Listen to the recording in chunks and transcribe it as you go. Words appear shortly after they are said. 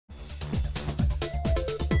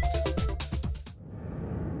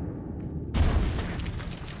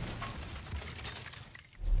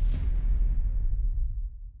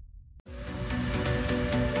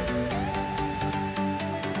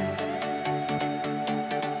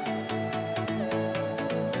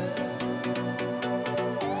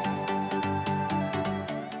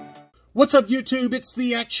What's up, YouTube? It's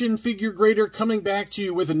the Action Figure Grader coming back to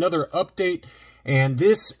you with another update. And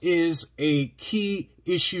this is a key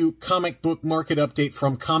issue comic book market update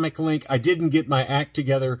from ComicLink. I didn't get my act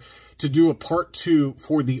together to do a part 2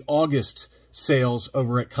 for the August sales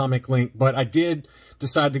over at ComicLink, but I did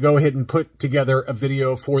decide to go ahead and put together a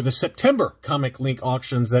video for the September ComicLink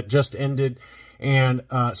auctions that just ended. And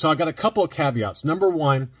so I got a couple of caveats. Number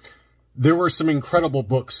one, there were some incredible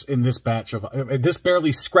books in this batch of, this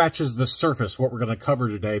barely scratches the surface, what we're going to cover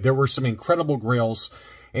today. There were some incredible grails,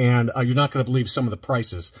 and you're not going to believe some of the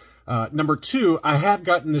prices. Number two, I have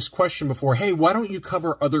gotten this question before, hey, why don't you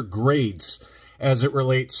cover other grades as it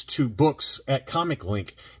relates to books at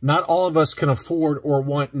ComicLink? Not all of us can afford or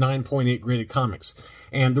want 9.8 graded comics.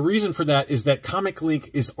 And the reason for that is that ComicLink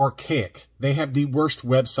is archaic. They have the worst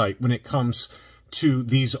website when it comes to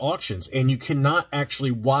these auctions, and you cannot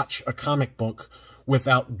actually watch a comic book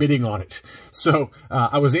without bidding on it. So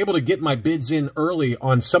I was able to get my bids in early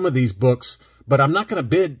on some of these books, but I'm not going to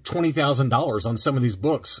bid $20,000 on some of these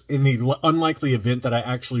books in the unlikely event that I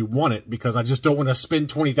actually want it, because I just don't want to spend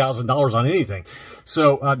 $20,000 on anything.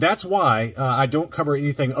 So that's why I don't cover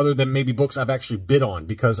anything other than maybe books I've actually bid on,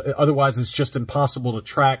 because otherwise it's just impossible to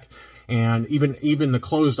track. And even the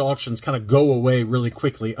closed auctions kind of go away really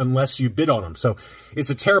quickly unless you bid on them. So it's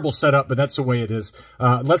a terrible setup, but that's the way it is.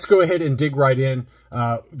 Let's go ahead and dig right in.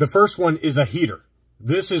 The first one is a heater.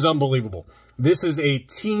 This is unbelievable. This is a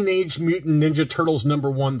Teenage Mutant Ninja Turtles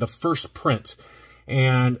 #1, the first print.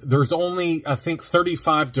 And there's only, I think,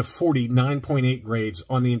 35 to 40 9.8 grades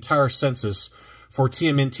on the entire census for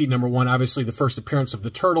TMNT #1. Obviously, the first appearance of the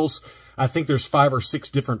Turtles. I think there's 5 or 6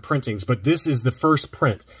 different printings, but this is the first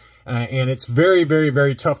print. And it's very, very,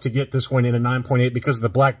 very tough to get this one in a 9.8 because of the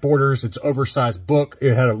black borders. It's oversized book.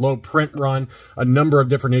 It had a low print run, a number of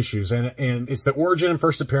different issues. And it's the origin and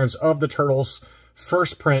first appearance of the Turtles,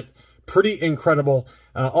 first print. Pretty incredible.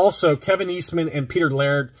 Also, Kevin Eastman and Peter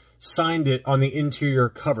Laird signed it on the interior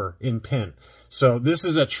cover in pen. So this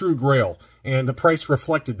is a true grail, and the price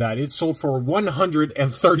reflected that. It sold for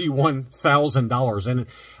 $131,000. And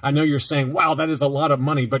I know you're saying, wow, that is a lot of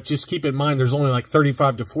money, but just keep in mind there's only like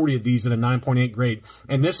 35 to 40 of these in a 9.8 grade.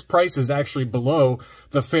 And this price is actually below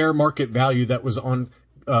the fair market value that was on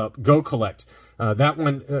Go Collect. That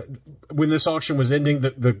one, when this auction was ending,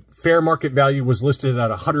 the fair market value was listed at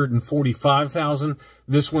 $145,000.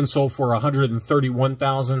 This one sold for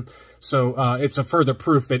 $131,000. So it's a further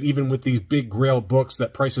proof that even with these big grail books,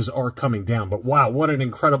 that prices are coming down. But wow, what an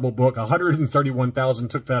incredible book! $131,000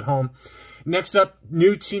 took that home. Next up,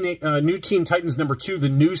 New Teen Titans #2, the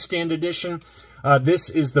newsstand edition. This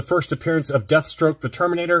is the first appearance of Deathstroke, the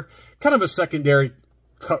Terminator, kind of a secondary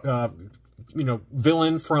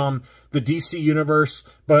villain from the DC universe,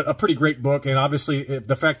 but a pretty great book. And obviously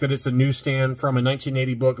the fact that it's a newsstand from a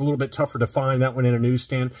 1980 book, a little bit tougher to find that one in a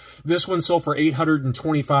newsstand. This one sold for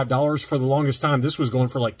 $825. For the longest time, this was going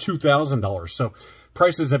for like $2,000. So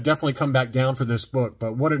prices have definitely come back down for this book,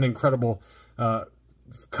 but what an incredible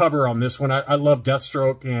cover on this one. I love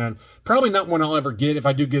Deathstroke, and probably not one I'll ever get. If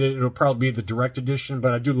I do get it, it'll probably be the direct edition,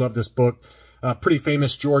 but I do love this book. Pretty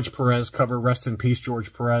famous George Perez cover. Rest in peace,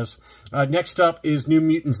 George Perez. Next up is New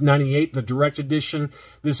Mutants '98, the direct edition.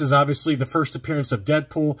 This is obviously the first appearance of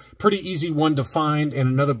Deadpool. Pretty easy one to find, and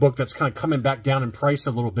another book that's kind of coming back down in price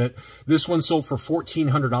a little bit. This one sold for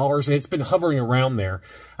 $1,400, and it's been hovering around there.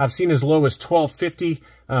 I've seen as low as $1,250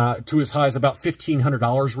 to as high as about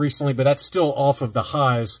 $1,500 recently, but that's still off of the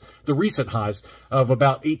highs, the recent highs of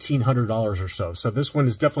about $1,800 or so. So this one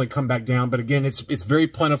has definitely come back down, but again, it's very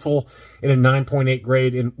plentiful in a 9.8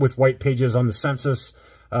 grade with white pages on the census.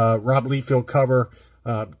 Rob Liefeld cover.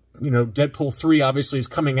 Deadpool 3 obviously is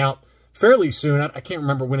coming out fairly soon. I can't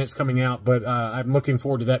remember when it's coming out, but I'm looking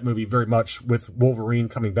forward to that movie very much, with Wolverine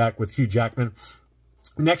coming back with Hugh Jackman.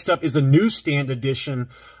 Next up is a newsstand edition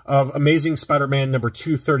of Amazing Spider-Man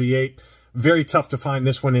 #238. Very tough to find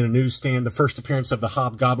this one in a newsstand. The first appearance of the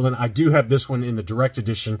Hobgoblin. I do have this one in the direct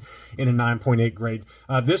edition in a 9.8 grade.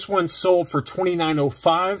 This one sold for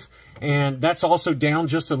 $29.05, and that's also down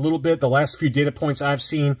just a little bit. The last few data points I've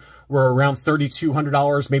seen were around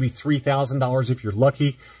 $3,200, maybe $3,000 if you're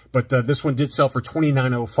lucky. But this one did sell for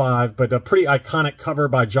 $29.05, but a pretty iconic cover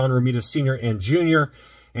by John Romita Sr. and Jr.,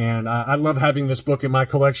 and I love having this book in my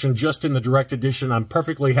collection just in the direct edition. I'm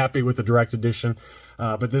perfectly happy with the direct edition.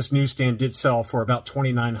 But this newsstand did sell for about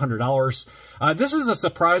 $2,900. This is a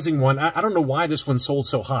surprising one. I don't know why this one sold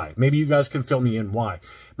so high. Maybe you guys can fill me in why.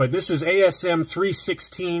 But this is ASM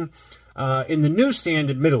 316. In the newsstand,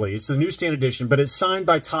 admittedly. It's the newsstand edition, but it's signed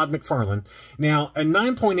by Todd McFarlane. Now, a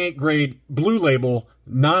 9.8 grade blue label,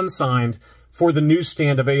 non-signed, for the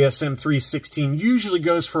newsstand of ASM 316 usually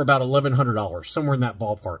goes for about $1,100, somewhere in that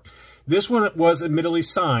ballpark. This one was admittedly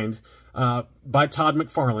signed by Todd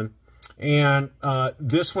McFarlane, and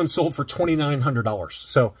this one sold for $2,900.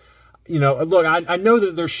 So, you know, look, I know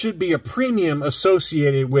that there should be a premium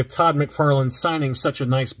associated with Todd McFarlane signing such a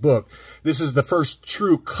nice book. This is the first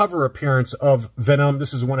true cover appearance of Venom.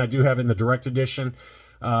 This is one I do have in the direct edition.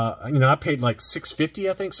 You know, I paid like $650,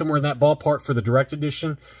 I think, somewhere in that ballpark for the direct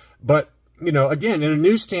edition. But, you know, again, in a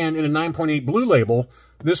newsstand in a 9.8 blue label,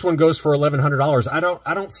 this one goes for $1,100.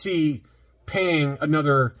 I don't see paying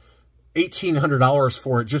another $1,800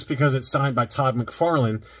 for it just because it's signed by Todd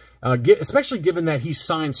McFarlane. Especially given that he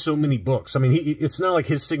signed so many books. I mean, it's not like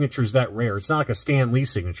his signature is that rare. It's not like a Stan Lee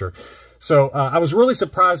signature. So I was really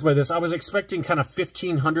surprised by this. I was expecting kind of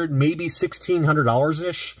 $1,500, maybe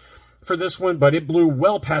 $1,600-ish for this one, but it blew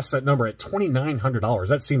well past that number at $2,900.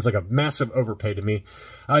 That seems like a massive overpay to me.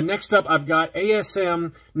 Next up, I've got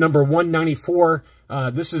ASM number 194.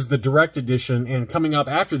 This is the direct edition, and coming up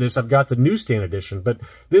after this, I've got the newsstand edition. But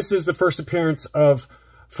this is the first appearance of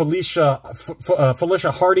Felicia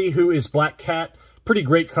Hardy, who is Black Cat. Pretty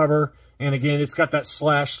great cover. And again, it's got that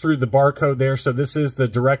slash through the barcode there. So this is the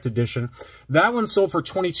direct edition. That one sold for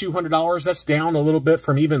 $2,200. That's down a little bit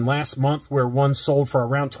from even last month, where one sold for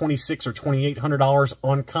around $2,600 or $2,800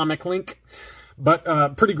 on ComicLink.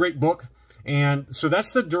 But pretty great book. And so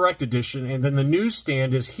that's the direct edition. And then the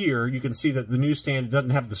newsstand is here. You can see that the newsstand doesn't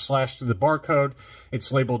have the slash through the barcode.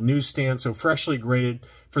 It's labeled newsstand, so freshly graded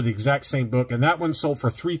for the exact same book. And that one sold for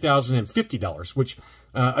 $3,050, which,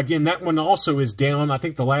 again, that one also is down. I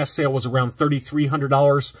think the last sale was around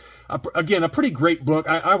 $3,300. Again, a pretty great book.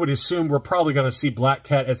 I would assume we're probably going to see Black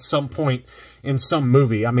Cat at some point in some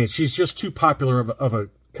movie. I mean, she's just too popular of a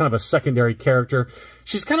kind of a secondary character.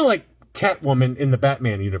 She's kind of like Catwoman in the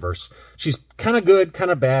Batman universe. She's kind of good,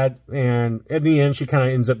 kind of bad, and in the end, she kind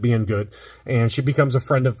of ends up being good, and she becomes a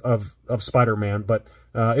friend of Spider-Man. But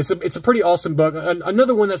it's a pretty awesome book.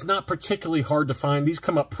 Another one that's not particularly hard to find. These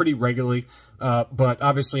come up pretty regularly, but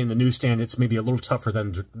obviously in the newsstand, it's maybe a little tougher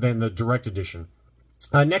than the direct edition.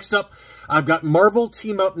 Next up, I've got Marvel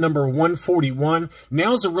Team Up number 141.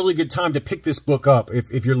 Now's a really good time to pick this book up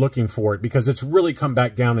if you're looking for it, because it's really come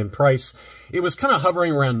back down in price. It was kind of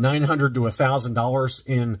hovering around $900 to $1,000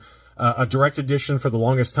 in a direct edition for the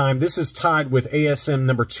longest time. This is tied with ASM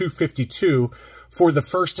number 252 for the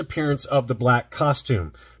first appearance of the black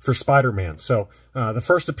costume for Spider-Man. So the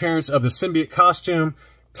first appearance of the symbiote costume,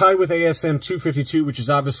 tied with ASM 252, which is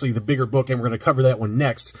obviously the bigger book, and we're going to cover that one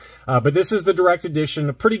next. But this is the direct edition,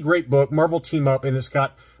 a pretty great book, Marvel Team Up, and it's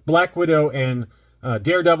got Black Widow and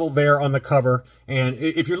Daredevil there on the cover. And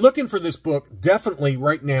if you're looking for this book, definitely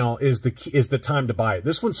right now is the time to buy it.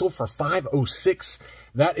 This one sold for $506.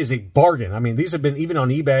 That is a bargain. I mean, these have been even on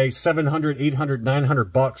eBay, $700, $800,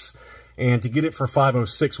 $900, and to get it for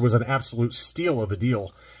 $506 was an absolute steal of a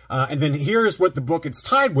deal. And then here is what the book it's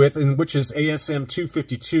tied with, and which is ASM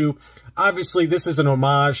 252. Obviously, this is an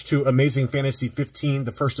homage to Amazing Fantasy 15,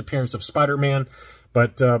 the first appearance of Spider-Man.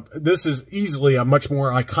 But this is easily a much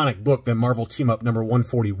more iconic book than Marvel Team Up number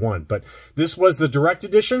 141. But this was the direct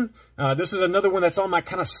edition. This is another one that's on my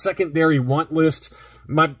kind of secondary want list.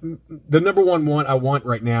 The number one want I want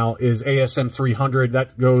right now is ASM 300.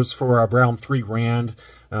 That goes for around $3,000.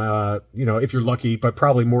 You know, if you're lucky, but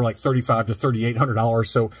probably more like $3,500 to $3,800.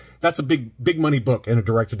 So that's a big money book in a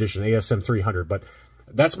direct edition, ASM 300. But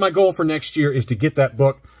that's my goal for next year, is to get that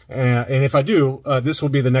book. And if I do, this will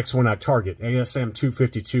be the next one I target, ASM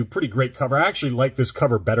 252. Pretty great cover. I actually like this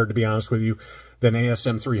cover better, to be honest with you, than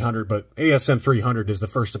ASM 300. But ASM 300 is the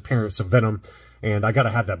first appearance of Venom, and I got to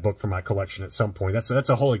have that book for my collection at some point. That's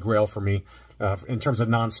a holy grail for me in terms of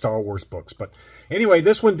non-Star Wars books. But anyway,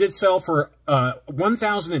 this one did sell for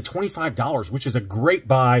 $1,025, which is a great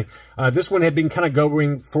buy. This one had been kind of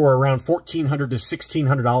going for around $1,400 to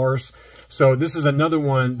 $1,600. So this is another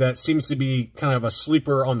one that seems to be kind of a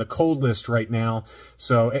sleeper on the cold list right now.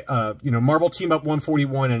 So, you know, Marvel Team Up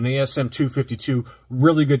 141 and ASM 252,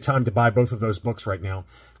 really good time to buy both of those books right now.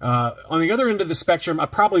 On the other end of the spectrum, I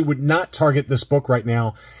probably would not target this book right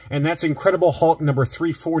now, and that's Incredible Hulk number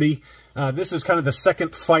 340. This is kind of the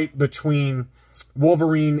second fight between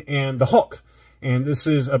Wolverine and the Hulk. And this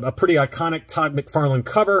is a pretty iconic Todd McFarlane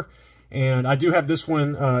cover. And I do have this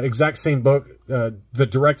one, exact same book, the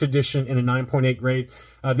direct edition in a 9.8 grade.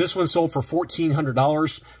 This one sold for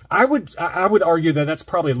 $1,400. I would argue that that's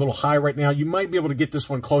probably a little high right now. You might be able to get this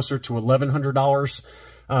one closer to $1,100.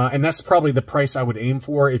 And that's probably the price I would aim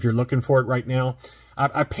for if you're looking for it right now.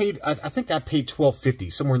 I think I paid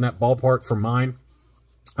 $1,250, somewhere in that ballpark for mine.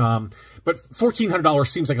 But $1,400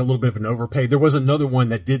 seems like a little bit of an overpay. There was another one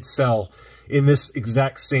that did sell in this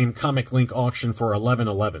exact same ComicLink auction for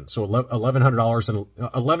 $1,111. So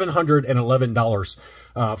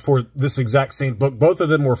 $1,111 for this exact same book. Both of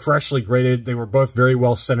them were freshly graded. They were both very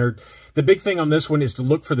well centered. The big thing on this one is to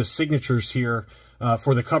look for the signatures here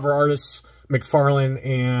for the cover artists, McFarlane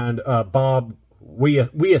and Bob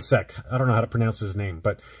Wiasek. I don't know how to pronounce his name,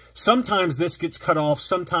 but sometimes this gets cut off.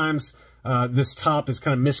 Sometimes this top is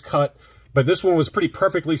kind of miscut, but this one was pretty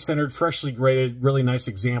perfectly centered, freshly graded, really nice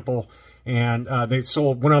example. And they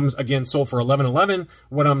sold, one of them, again, sold for $1,111.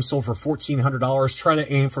 One of them sold for $1,400. Try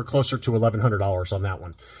to aim for closer to $1,100 on that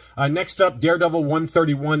one. Next up, Daredevil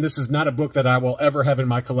 131. This is not a book that I will ever have in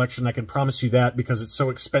my collection. I can promise you that because it's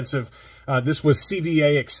so expensive. This was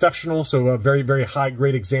CVA Exceptional, so a very, very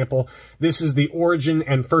high-grade example. This is the origin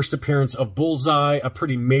and first appearance of Bullseye, a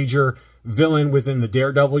pretty major villain within the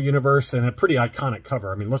Daredevil universe, and a pretty iconic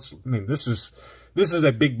cover. I mean, this is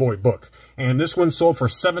a big boy book, and this one sold for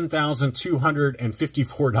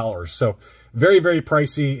 $7,254. So very, very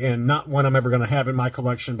pricey, and not one I'm ever going to have in my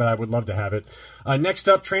collection, but I would love to have it. Next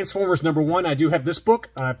up, Transformers #1. I do have this book.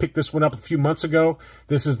 I picked this one up a few months ago.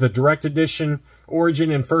 This is the direct edition,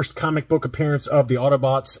 origin and first comic book appearance of the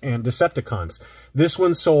Autobots and Decepticons. This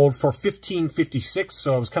one sold for $15.56,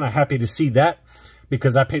 so I was kind of happy to see that,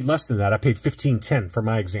 because I paid less than that. I paid $15.10 for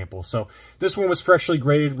my example. So this one was freshly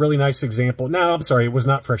graded, really nice example. No, I'm sorry, it was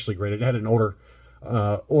not freshly graded. It had an older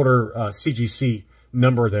CGC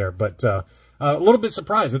number there, but a little bit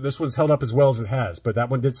surprised that this one's held up as well as it has. But that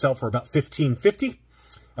one did sell for about $15.50.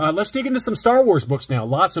 Let's dig into some Star Wars books now.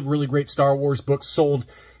 Lots of really great Star Wars books sold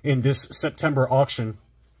in this September auction.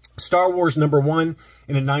 Star Wars #1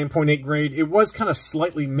 in a 9.8 grade. It was kind of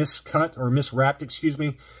slightly miscut, or miswrapped, excuse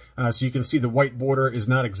me. So you can see the white border is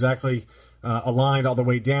not exactly aligned all the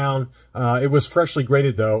way down. It was freshly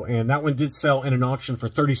graded, though, and that one did sell in an auction for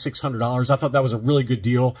 $3,600. I thought that was a really good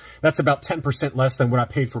deal. That's about 10% less than what I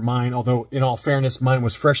paid for mine, although, in all fairness, mine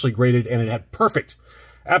was freshly graded, and it had perfect,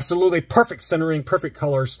 absolutely perfect centering, perfect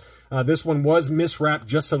colors. This one was miswrapped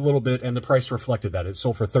just a little bit, and the price reflected that. It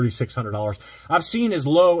sold for $3,600. I've seen as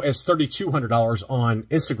low as $3,200 on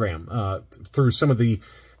Instagram through some of the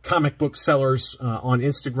comic book sellers on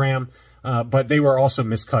Instagram, but they were also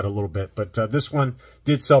miscut a little bit. But this one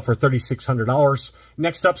did sell for $3,600.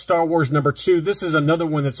 Next up, Star Wars #2. This is another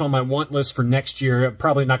one that's on my want list for next year.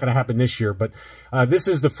 Probably not going to happen this year, but this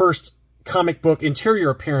is the first comic book interior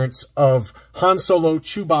appearance of Han Solo,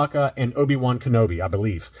 Chewbacca, and Obi-Wan Kenobi, I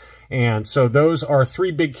believe. And so those are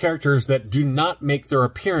three big characters that do not make their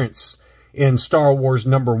appearance in Star Wars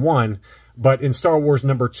 #1, but in Star Wars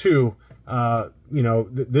 #2, you know,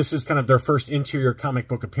 this is kind of their first interior comic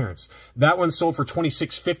book appearance. That one sold for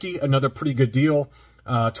 $26.50, another pretty good deal.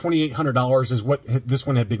 $2,800 is what this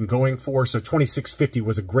one had been going for, so $26.50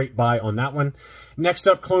 was a great buy on that one. Next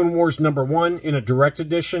up, Clone Wars #1 in a direct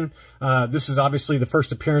edition. This is obviously the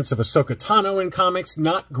first appearance of Ahsoka Tano in comics.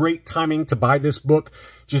 Not great timing to buy this book,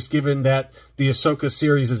 just given that the Ahsoka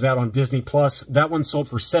series is out on Disney+. That one sold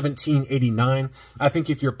for $17.89. I think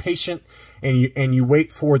if you're patient and you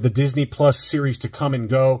wait for the Disney Plus series to come and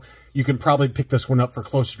go, you can probably pick this one up for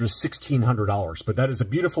closer to $1,600. But that is a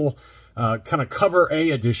beautiful kind of cover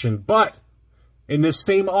A edition. But in this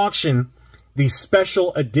same auction, the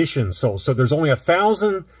special edition sold. So there's only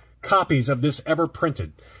 1,000 copies of this ever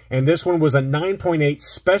printed. And this one was a 9.8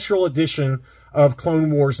 special edition of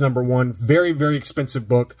Clone Wars #1. Very, very expensive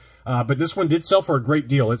book. But this one did sell for a great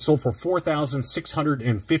deal. It sold for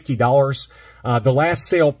 $4,650. The last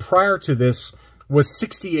sale prior to this was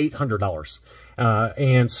 $6,800.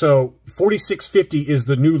 And so $46.50 is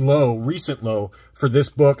the new low, recent low for this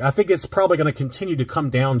book. I think it's probably going to continue to come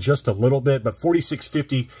down just a little bit, but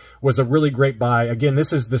 $46.50 was a really great buy. Again,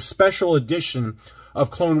 this is the special edition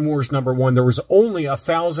of Clone Wars #1. There was only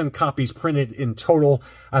 1,000 copies printed in total.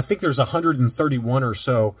 I think there's 131 or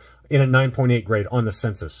so in a 9.8 grade on the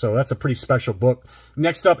census. So that's a pretty special book.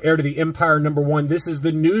 Next up, Heir to the Empire #1. This is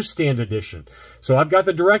the newsstand edition. So I've got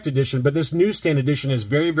the direct edition, but this newsstand edition is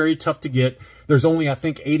very, very tough to get. There's only, I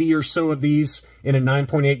think, 80 or so of these in a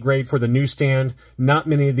 9.8 grade for the newsstand. Not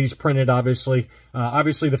many of these printed, obviously.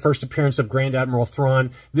 Obviously, the first appearance of Grand Admiral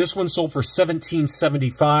Thrawn. This one sold for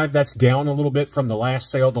 $17.75. That's down a little bit from the last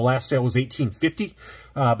sale. The last sale was $18.50.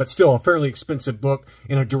 But still a fairly expensive book.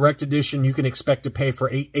 In a direct edition, you can expect to pay for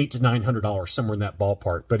 $800 to $900, somewhere in that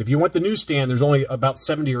ballpark. But if you want the newsstand, there's only about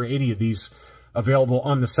 70 or 80 of these available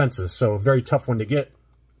on the census, so a very tough one to get.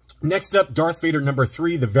 Next up, Darth Vader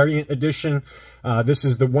 #3, the variant edition. This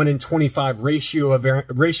is the 1:25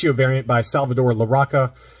 ratio variant by Salvador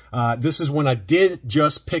Larroca. This is one I did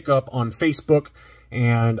just pick up on Facebook,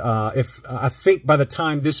 And if I think by the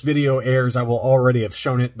time this video airs, I will already have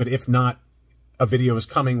shown it. But if not, a video is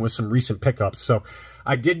coming with some recent pickups. So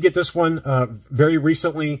I did get this one very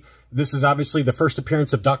recently. This is obviously the first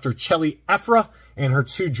appearance of Dr. Chelly Ephra and her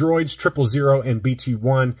two droids, 000 and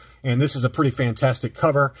BT1. And this is a pretty fantastic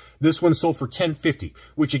cover. This one sold for $10.50,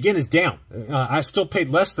 which again is down. I still paid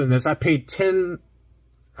less than this. I paid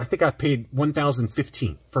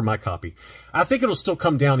 $1,015 for my copy. I think it'll still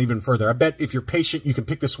come down even further. I bet if you're patient, you can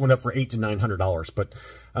pick this one up for $800 to $900. But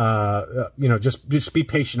you know, just be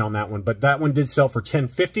patient on that one. But that one did sell for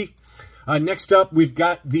 $10.50. Next up, we've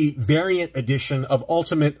got the variant edition of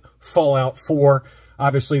Ultimate Fallout 4.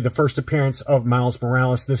 Obviously, the first appearance of Miles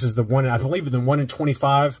Morales. This is the one, I believe, the 1 in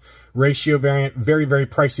 25 ratio variant. Very, very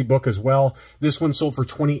pricey book as well. This one sold for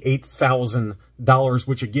 $28,000,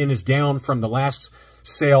 which again is down from the last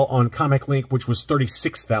sale on ComicLink, which was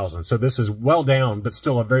 $36,000. So this is well down, but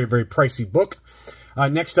still a very, very pricey book.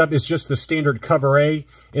 Next up is just the standard cover A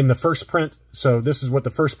in the first print. So this is what the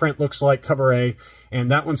first print looks like, cover A. And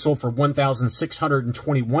that one sold for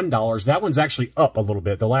 $1,621. That one's actually up a little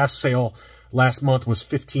bit. The last sale last month was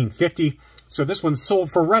 $1,550. So this one sold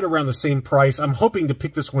for right around the same price. I'm hoping to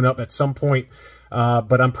pick this one up at some point.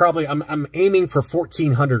 But I'm aiming for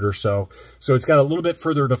 $1,400 or so. So it's got a little bit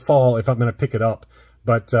further to fall if I'm going to pick it up.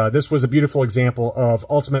 But this was a beautiful example of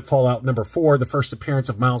Ultimate Fallout number 4, the first appearance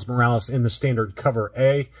of Miles Morales in the standard cover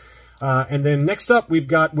A. And then next up, we've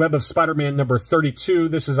got Web of Spider-Man number 32.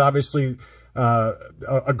 This is obviously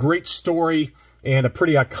a great story and a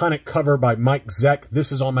pretty iconic cover by Mike Zeck.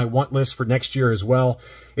 This is on my want list for next year as well.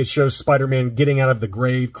 It shows Spider-Man getting out of the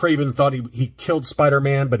grave. Craven thought he killed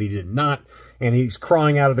Spider-Man, but he did not. And he's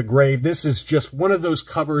crawling out of the grave. This is just one of those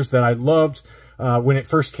covers that I loved when it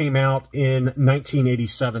first came out in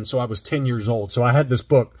 1987. So I was 10 years old. So I had this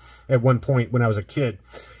book at one point when I was a kid.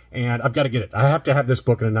 And I've got to get it. I have to have this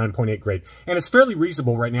book in a 9.8 grade. And it's fairly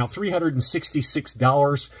reasonable right now,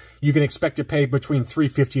 $366. You can expect to pay between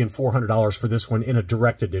 $350 and $400 for this one in a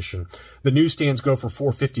direct edition. The newsstands go for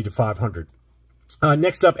 $450 to $500.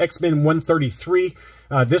 Next up, X-Men 133.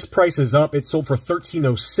 This price is up. It sold for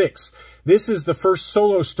 $13.06. This is the first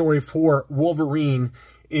solo story for Wolverine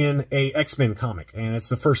in a X-Men comic. And it's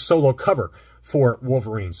the first solo cover for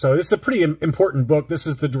Wolverine. So this is a pretty important book. This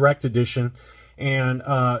is the direct edition. And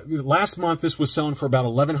last month, this was selling for about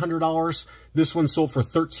 $1,100. This one sold for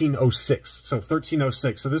 $13.06. So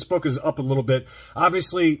 $13.06. So this book is up a little bit.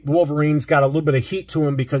 Obviously, Wolverine's got a little bit of heat to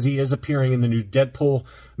him because he is appearing in the new Deadpool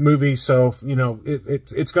movie. So, you know,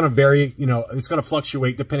 it's going to vary. You know, it's going to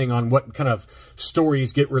fluctuate depending on what kind of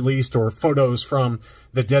stories get released or photos from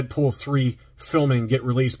the Deadpool 3 filming get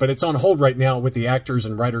released. But it's on hold right now with the actors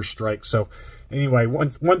and writers strike. So anyway,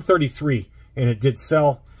 133, and it did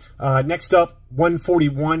sell. Next up,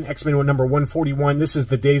 141, X-Men number 141. This is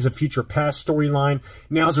the Days of Future Past storyline.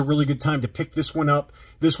 Now's a really good time to pick this one up.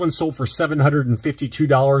 This one sold for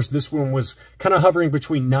 $752. This one was kind of hovering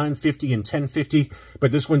between $950 and $1050,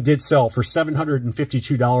 but this one did sell for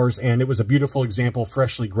 $752, and it was a beautiful example,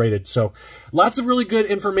 freshly graded. So lots of really good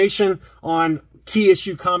information on key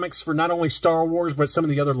issue comics for not only Star Wars, but some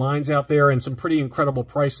of the other lines out there, and some pretty incredible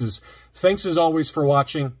prices. Thanks as always for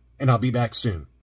watching, and I'll be back soon.